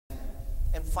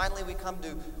finally we come to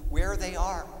where they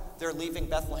are. They're leaving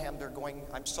Bethlehem,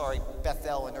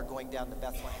 Bethel, and they're going down to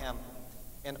Bethlehem.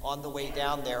 And on the way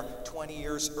down there, 20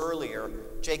 years earlier,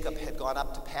 Jacob had gone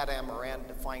up to Padan Aram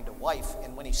to find a wife.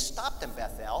 And when he stopped in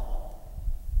Bethel,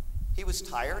 he was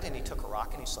tired, and he took a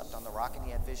rock, and he slept on the rock, and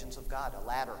he had visions of God, a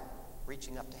ladder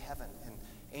reaching up to heaven, and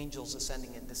angels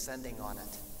ascending and descending on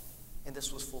it. And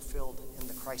this was fulfilled in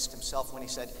the Christ himself when he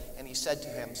said to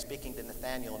him, speaking to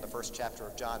Nathanael in the first chapter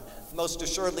of John, most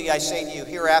assuredly I say to you,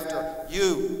 hereafter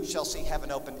you shall see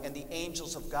heaven open, and the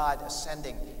angels of God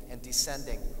ascending and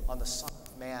descending on the Son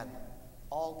of Man,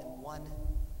 all in one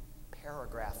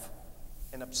paragraph.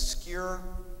 An obscure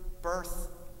birth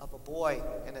of a boy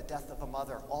and a death of a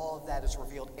mother. All of that is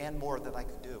revealed, and more that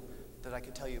I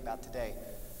could tell you about today.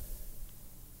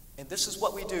 And this is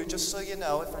what we do, just so you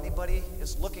know, if anybody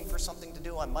is looking for something to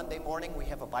do on Monday morning, we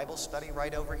have a Bible study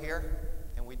right over here,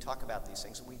 and we talk about these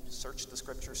things. We search the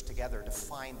scriptures together to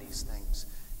find these things.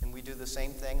 And we do the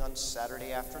same thing on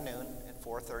Saturday afternoon at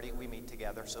 4:30. We meet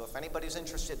together. So if anybody's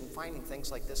interested in finding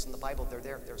things like this in the Bible, they're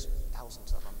there. There's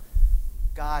thousands of them.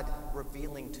 God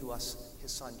revealing to us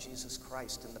his Son, Jesus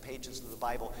Christ, in the pages of the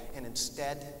Bible. And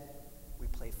instead, we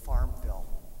play Farmville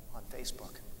on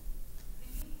Facebook.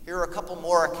 Here are a couple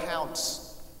more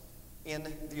accounts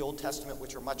in the Old Testament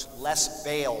which are much less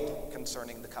veiled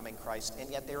concerning the coming Christ,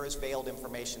 and yet there is veiled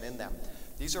information in them.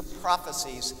 These are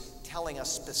prophecies telling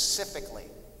us specifically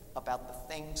about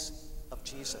the things of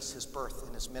Jesus, his birth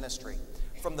and his ministry.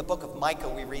 From the book of Micah,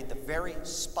 we read the very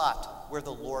spot where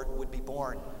the Lord would be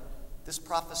born. This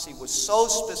prophecy was so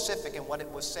specific in what it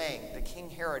was saying. The King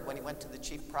Herod, when he went to the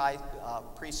chief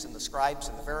priests and the scribes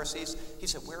and the Pharisees, he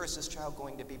said, where is this child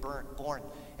going to be born?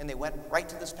 And they went right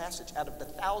to this passage. Out of the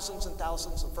thousands and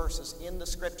thousands of verses in the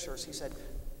scriptures, he said,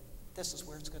 this is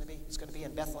where it's going to be. It's going to be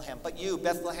in Bethlehem. But you,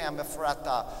 Bethlehem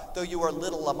Ephratah, though you are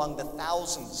little among the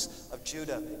thousands of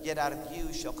Judah, yet out of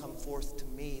you shall come forth to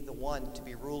me the one to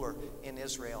be ruler in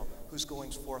Israel, whose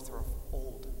goings forth are of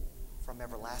old, from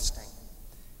everlasting.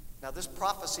 Now, this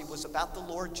prophecy was about the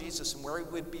Lord Jesus and where he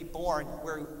would be born,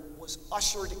 where he was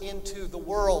ushered into the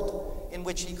world in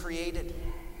which he created.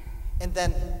 And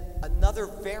then another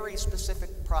very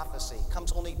specific prophecy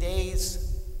comes only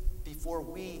days before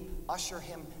we usher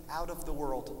him out of the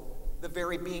world. The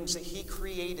very beings that he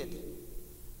created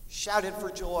shouted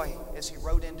for joy as he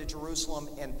rode into Jerusalem,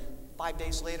 and 5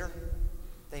 days later,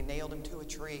 they nailed him to a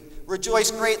tree.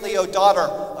 Rejoice greatly, O daughter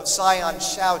of Zion.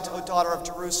 Shout, O daughter of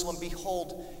Jerusalem.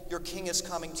 Behold, your king is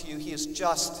coming to you. He is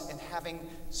just and having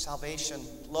salvation,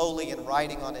 lowly and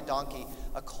riding on a donkey,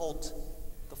 a colt,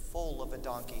 the foal of a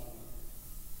donkey.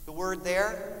 The word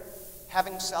there,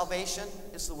 having salvation,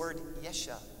 is the word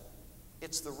Yesha.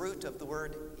 It's the root of the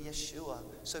word Yeshua.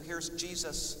 So here's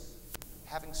Jesus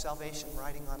having salvation,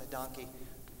 riding on a donkey.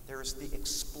 There's the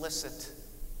explicit,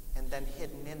 and then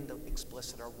hidden in the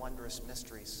explicit are wondrous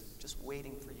mysteries, just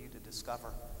waiting for you to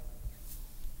discover.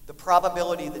 The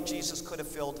probability that Jesus could have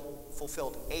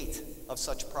fulfilled 8 of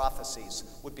such prophecies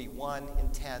would be 1 in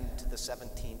 10 to the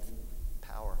 17th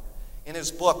power. In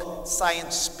his book,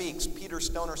 Science Speaks, Peter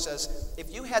Stoner says,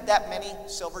 if you had that many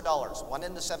silver dollars, 1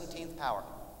 in the 17th power,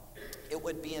 it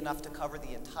would be enough to cover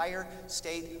the entire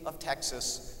state of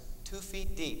Texas 2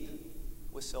 feet deep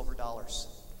with silver dollars.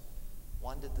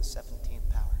 1 to the 17th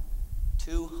power.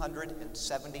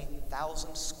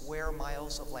 270,000 square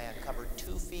miles of land covered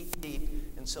 2 feet deep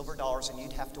in silver dollars, and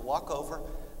you'd have to walk over,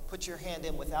 put your hand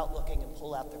in without looking, and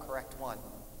pull out the correct one.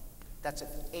 That's if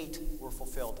 8 were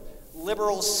fulfilled.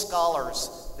 Liberal scholars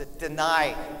that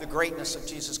deny the greatness of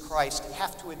Jesus Christ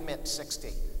have to admit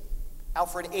 60.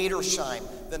 Alfred Edersheim,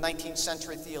 the 19th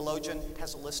century theologian,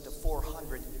 has a list of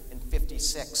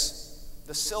 456.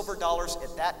 The silver dollars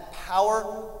at that power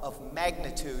of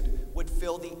magnitude would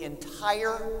fill the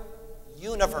entire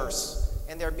universe,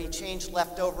 and there'd be change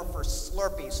left over for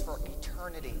Slurpees for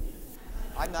eternity.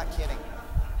 I'm not kidding.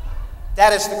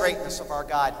 That is the greatness of our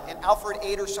God. And Alfred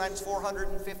Edersheim's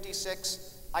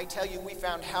 456, I tell you, we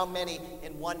found how many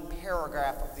in one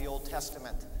paragraph of the Old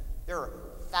Testament. There are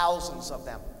thousands of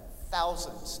them,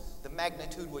 thousands. The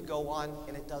magnitude would go on,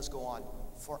 and it does go on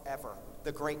forever.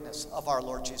 The greatness of our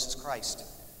Lord Jesus Christ.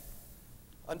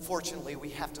 Unfortunately, we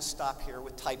have to stop here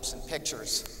with types and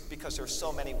pictures because there's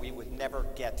so many we would never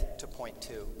get to point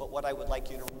to. But what I would like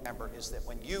you to remember is that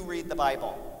when you read the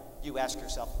Bible, you ask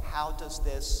yourself, how does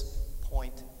this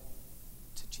point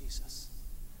to Jesus?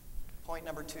 Point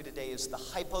number 2 today is the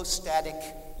hypostatic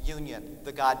union,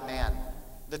 the God-man.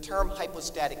 The term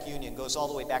hypostatic union goes all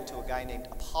the way back to a guy named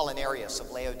Apollinarius of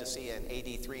Laodicea in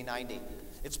AD 390.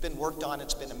 It's been worked on,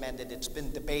 it's been amended, it's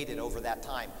been debated over that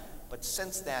time. But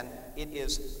since then, it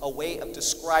is a way of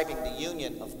describing the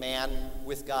union of man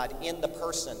with God in the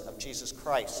person of Jesus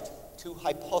Christ. Two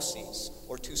hyposes,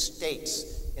 or two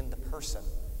states in the person,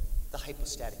 the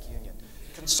hypostatic union.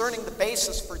 Concerning the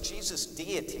basis for Jesus'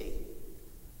 deity,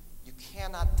 you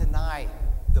cannot deny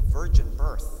the virgin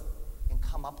birth and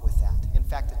come up with that. In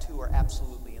fact, the two are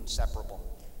absolutely inseparable.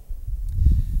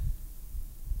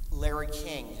 Larry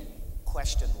King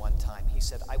questioned one time. He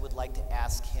said, I would like to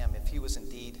ask him if he was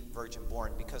indeed virgin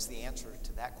born, because the answer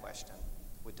to that question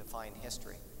would define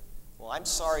history. Well, I'm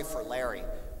sorry for Larry,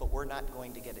 but we're not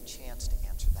going to get a chance to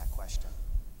answer that question.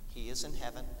 He is in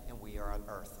heaven and we are on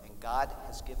earth, and God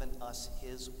has given us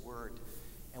his word,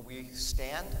 and we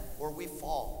stand or we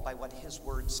fall by what his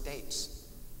word states.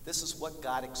 This is what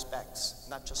God expects,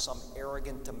 not just some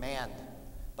arrogant demand,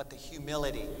 but the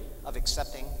humility of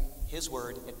accepting his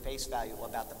word at face value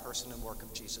about the person and work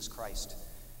of Jesus Christ.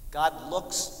 God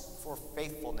looks for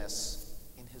faithfulness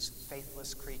in his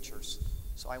faithless creatures.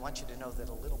 So I want you to know that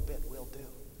a little bit will do.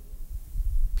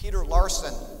 Peter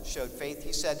Larson showed faith.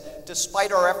 He said,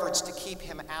 despite our efforts to keep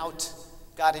him out,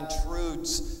 God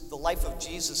intrudes. The life of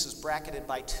Jesus is bracketed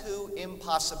by two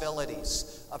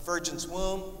impossibilities: a virgin's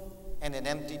womb and an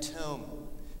empty tomb.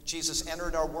 Jesus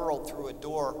entered our world through a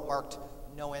door marked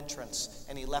no entrance,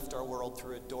 and he left our world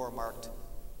through a door marked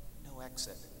no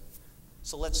exit.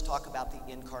 So let's talk about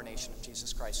the incarnation of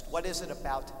Jesus Christ. What is it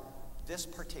about this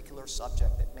particular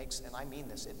subject that makes, and I mean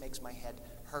this, it makes my head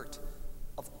hurt?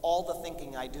 Of all the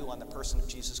thinking I do on the person of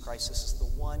Jesus Christ, this is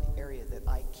the one area that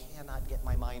I cannot get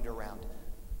my mind around.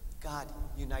 God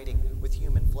uniting with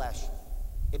human flesh.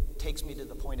 It takes me to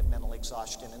the point of mental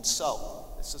exhaustion. And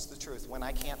so, this is the truth, when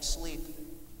I can't sleep,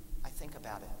 I think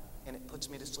about it, and it puts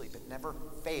me to sleep. It never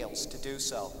fails to do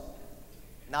so.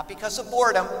 Not because of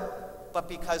boredom, but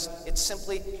because it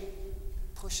simply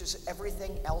pushes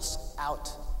everything else out,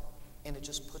 and it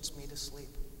just puts me to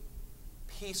sleep.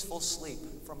 Peaceful sleep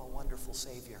from a wonderful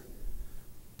Savior.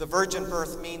 The virgin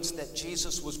birth means that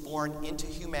Jesus was born into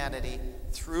humanity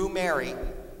through Mary,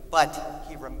 but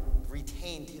he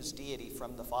retained his deity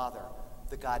from the Father,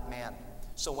 the God-man.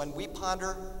 So when we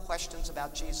ponder questions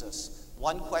about Jesus,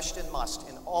 one question must,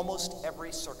 in almost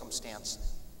every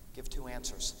circumstance, give two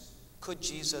answers. Could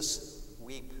Jesus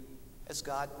weep? As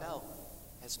God? No.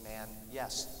 As man?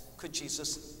 Yes. Could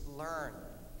Jesus learn?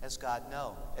 As God?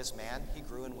 No. As man, he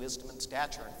grew in wisdom and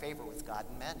stature and favor with God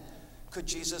and men. Could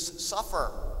Jesus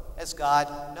suffer? As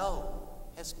God? No.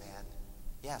 As man?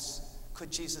 Yes.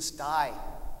 Could Jesus die?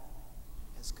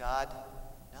 As God?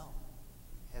 No.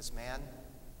 As man?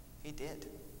 He did.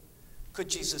 Could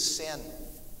Jesus sin?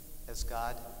 As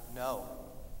God? No.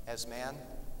 As man?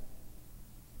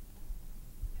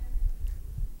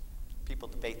 People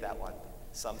debate that one.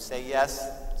 Some say yes,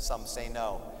 some say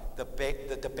no. The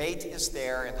debate is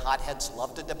there, and hotheads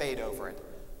love to debate over it.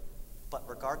 But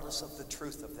regardless of the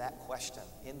truth of that question,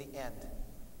 in the end,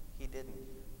 he didn't.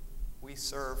 We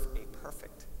serve a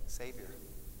perfect Savior.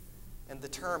 And the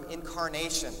term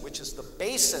incarnation, which is the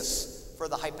basis for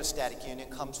the hypostatic union,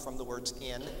 comes from the words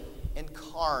in and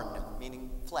carn,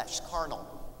 meaning flesh, carnal.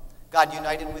 God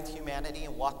united with humanity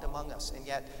and walked among us, and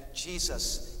yet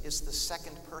Jesus is the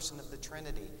second person of the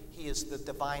Trinity. He is the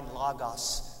divine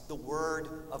Logos, the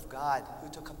Word of God, who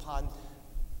took upon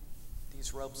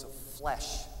these robes of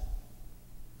flesh,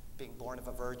 being born of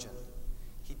a virgin.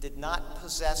 He did not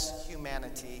possess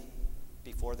humanity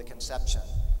before the conception,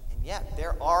 and yet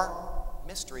there are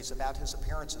mysteries about his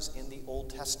appearances in the Old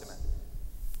Testament.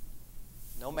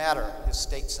 No matter his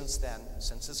state since then,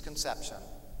 since his conception,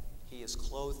 he is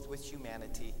clothed with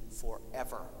humanity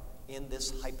forever in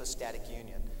this hypostatic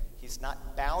union. He's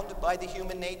not bound by the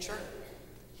human nature.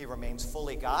 He remains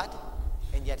fully God,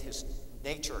 and yet his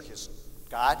nature, his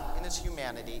God and his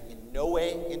humanity, in no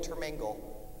way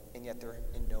intermingle, and yet they're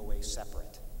in no way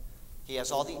separate. He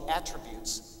has all the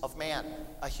attributes of man,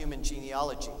 a human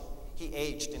genealogy. He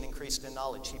aged and increased in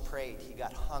knowledge. He prayed. He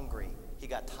got hungry. He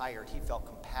got tired. He felt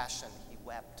compassion. He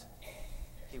wept.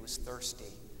 He was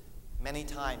thirsty. Many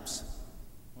times,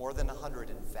 more than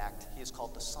 100 in fact, he is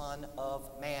called the Son of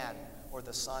Man, or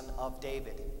the Son of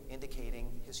David, indicating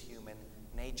his human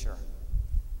nature,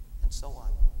 and so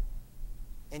on.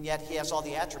 And yet he has all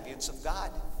the attributes of God.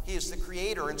 He is the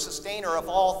creator and sustainer of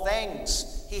all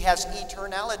things. He has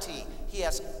eternality. He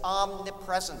has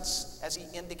omnipresence, as he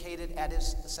indicated at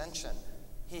his ascension.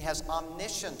 He has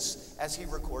omniscience, as he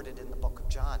recorded in the book of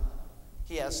John.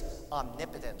 He has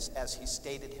omnipotence, as he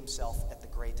stated himself at the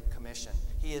Great Commission.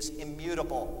 He is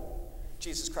immutable.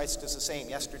 Jesus Christ is the same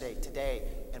yesterday, today,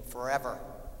 and forever.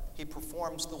 He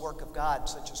performs the work of God,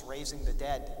 such as raising the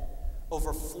dead,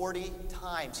 Over 40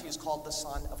 times he is called the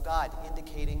Son of God,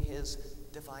 indicating his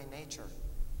divine nature,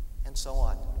 and so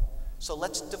on. So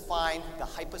let's define the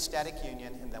hypostatic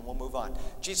union, and then we'll move on.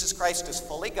 Jesus Christ is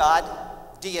fully God,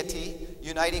 deity,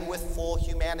 uniting with full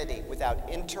humanity, without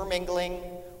intermingling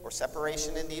or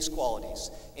separation in these qualities.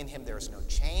 In him there is no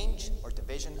change or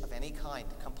division of any kind,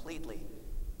 completely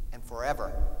and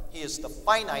forever. He is the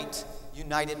finite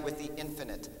united with the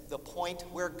infinite, the point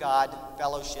where God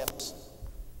fellowships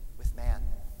with man.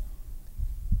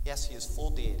 Yes, he is full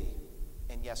deity,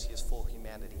 and yes, he is full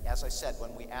humanity. As I said,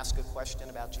 when we ask a question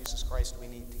about Jesus Christ, we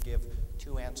need to give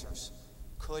two answers.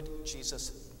 Could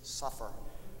Jesus suffer?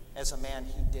 As a man,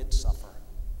 he did suffer.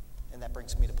 And that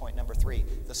brings me to point number 3,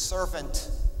 the servant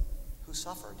who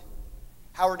suffered.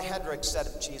 Howard Hendricks said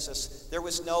of Jesus, there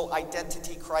was no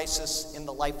identity crisis in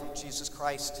the life of Jesus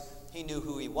Christ. He knew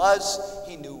who he was,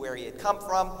 he knew where he had come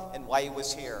from, and why he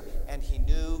was here. And he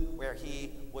knew where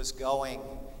he was going.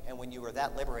 And when you are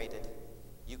that liberated,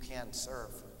 you can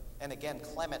serve. And again,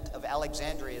 Clement of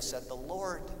Alexandria said, the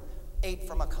Lord ate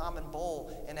from a common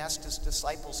bowl and asked his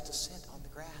disciples to sit on the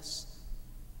grass.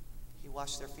 He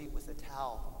washed their feet with a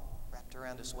towel wrapped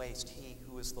around his waist, he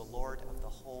who is the Lord of the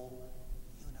whole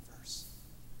universe.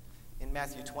 In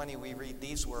Matthew 20, we read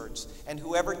these words, and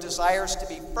whoever desires to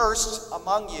be first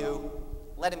among you,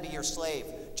 let him be your slave,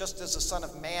 just as the Son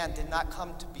of Man did not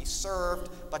come to be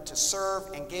served, but to serve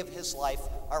and give his life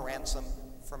a ransom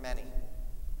for many.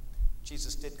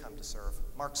 Jesus did come to serve.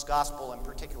 Mark's gospel in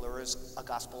particular is a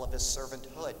gospel of his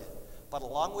servanthood. But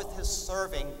along with his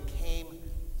serving came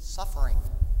suffering.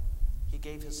 He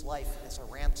gave his life as a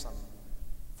ransom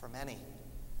for many.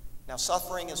 Now,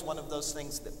 suffering is one of those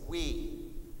things that we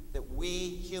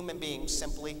human beings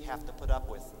simply have to put up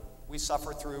with. We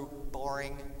suffer through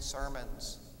boring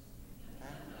sermons.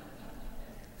 Okay?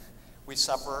 We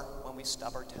suffer when we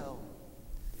stub our toe.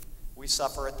 We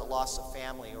suffer at the loss of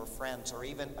family or friends or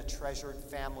even a treasured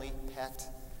family pet.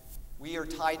 We are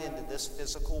tied into this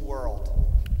physical world,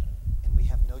 and we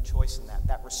have no choice in that.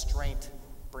 That restraint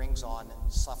brings on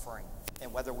suffering.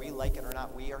 And whether we like it or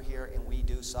not, we are here and we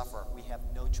do suffer. We have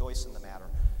no choice in the matter.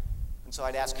 And so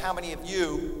I'd ask, how many of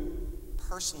you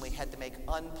personally had to make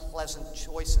unpleasant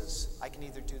choices? I can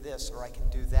either do this or I can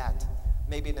do that.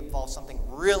 Maybe it involves something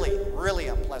really, really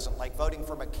unpleasant, like voting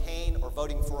for McCain or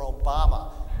voting for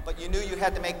Obama. But you knew you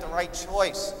had to make the right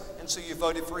choice, and so you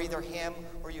voted for either him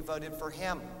or you voted for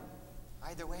him.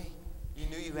 Either way, you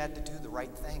knew you had to do the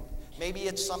right thing. Maybe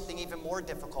it's something even more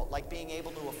difficult, like being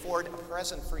able to afford a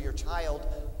present for your child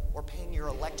or paying your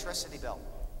electricity bill.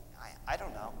 I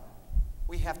don't know.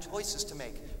 We have choices to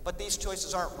make, but these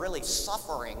choices aren't really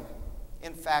suffering.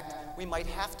 In fact, we might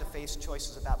have to face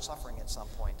choices about suffering at some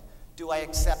point. Do I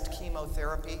accept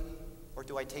chemotherapy or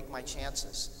do I take my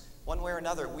chances? One way or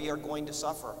another, we are going to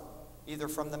suffer, either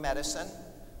from the medicine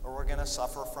or we're going to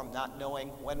suffer from not knowing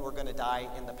when we're going to die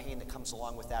and the pain that comes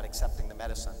along with that, accepting the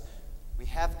medicine. We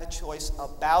have a choice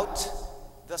about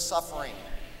the suffering,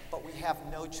 but we have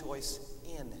no choice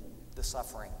in the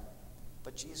suffering.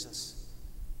 But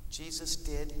Jesus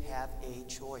did have a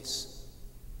choice.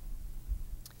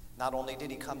 Not only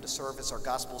did he come to serve, as our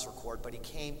Gospels record, but he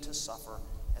came to suffer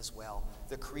as well.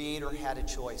 The Creator had a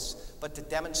choice, but to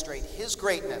demonstrate his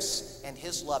greatness and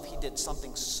his love, he did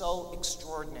something so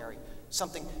extraordinary,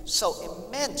 something so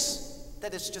immense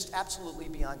that it's just absolutely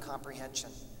beyond comprehension.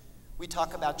 We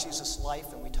talk about Jesus'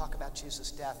 life and we talk about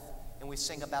Jesus' death and we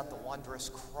sing about the wondrous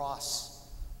cross,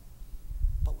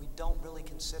 but we don't really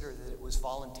consider that it was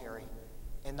voluntary.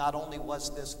 And not only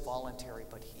was this voluntary,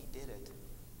 but he did it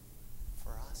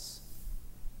for us.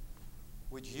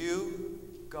 Would you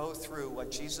go through what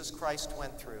Jesus Christ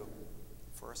went through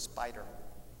for a spider?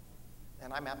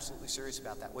 And I'm absolutely serious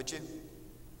about that. Would you?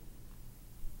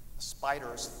 A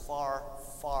spider is far,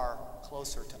 far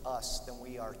closer to us than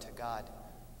we are to God.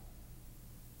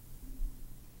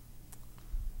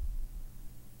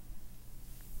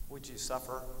 Would you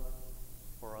suffer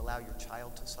or allow your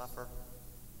child to suffer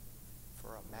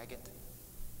for a maggot?